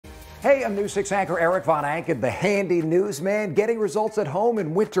Hey, I'm News 6 anchor Eric Von Anken, the handy newsman, getting results at home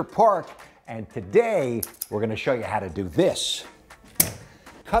in Winter Park. And today, we're going to show you how to do this.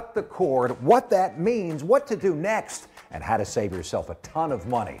 Cut the cord, what that means, what to do next, and how to save yourself a ton of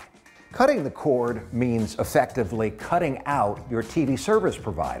money. Cutting the cord means effectively cutting out your TV service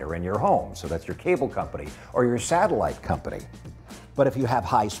provider in your home. So that's your cable company or your satellite company. But if you have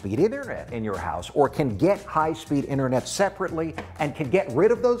high-speed internet in your house or can get high-speed internet separately and can get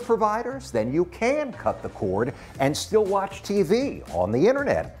rid of those providers, then you can cut the cord and still watch TV on the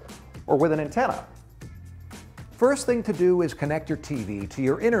internet or with an antenna. First thing to do is connect your TV to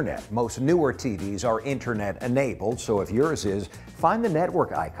your internet. Most newer TVs are internet enabled, so if yours is, find the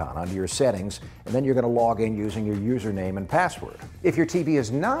network icon under your settings, and then you're going to log in using your username and password. If your TV is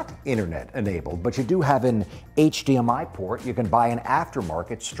not internet enabled, but you do have an HDMI port, you can buy an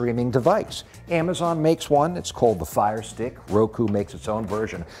aftermarket streaming device. Amazon makes one, it's called the Fire Stick. Roku makes its own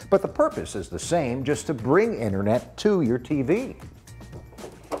version, but the purpose is the same, just to bring internet to your TV.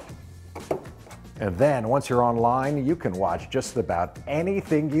 And then, once you're online, you can watch just about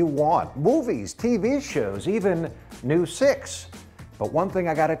anything you want. Movies, TV shows, even News 6. But one thing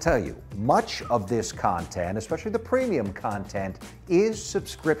I gotta tell you, much of this content, especially the premium content, is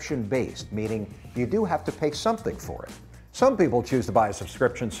subscription-based, meaning you do have to pay something for it. Some people choose to buy a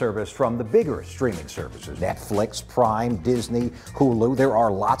subscription service from the bigger streaming services, Netflix, Prime, Disney, Hulu. There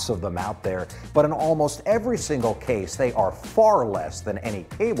are lots of them out there, but in almost every single case, they are far less than any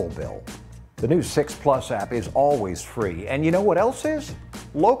cable bill. The new 6 Plus app is always free. And you know what else is?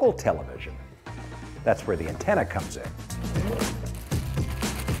 Local television. That's where the antenna comes in.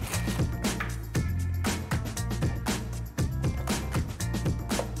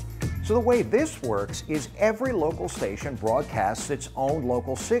 So the way this works is every local station broadcasts its own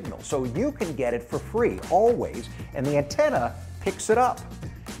local signal. So you can get it for free, always, and the antenna picks it up.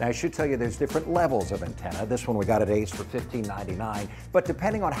 Now, I should tell you there's different levels of antenna. This one we got at Ace for $15.99, but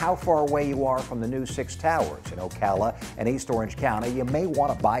depending on how far away you are from the new 6 towers in Ocala and East Orange County, you may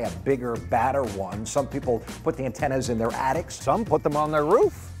want to buy a bigger, badder one. Some people put the antennas in their attics, some put them on their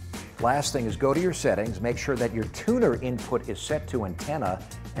roof. Last thing is go to your settings, make sure that your tuner input is set to antenna,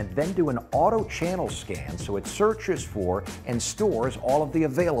 and then do an auto channel scan so it searches for and stores all of the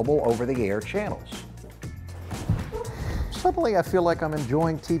available over-the-air channels. Suddenly, I feel like I'm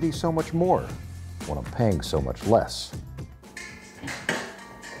enjoying TV so much more when I'm paying so much less.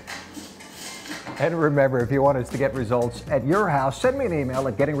 And remember, if you want us to get results at your house, send me an email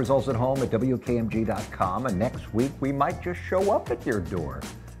at gettingresultsathome@wkmg.com, and next week we might just show up at your door.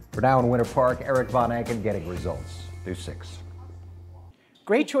 For now in Winter Park, Eric Von Anken, Getting Results. News 6.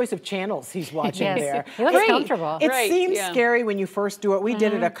 Great choice of channels he's watching there. He looks comfortable. It seems scary when you first do it. We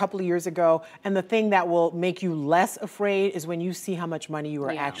did it a couple of years ago, and the thing that will make you less afraid is when you see how much money you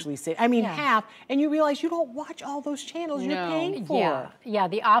are actually saving. I mean, half, and you realize you don't watch all those channels you're paying for. Yeah,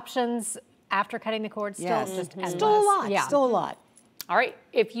 the options after cutting the cord still just endless. Still a lot, still a lot. All right,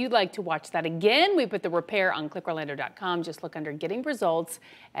 if you'd like to watch that again, we put the repair on clickorlando.com. Just look under Getting Results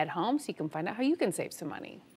at Home so you can find out how you can save some money.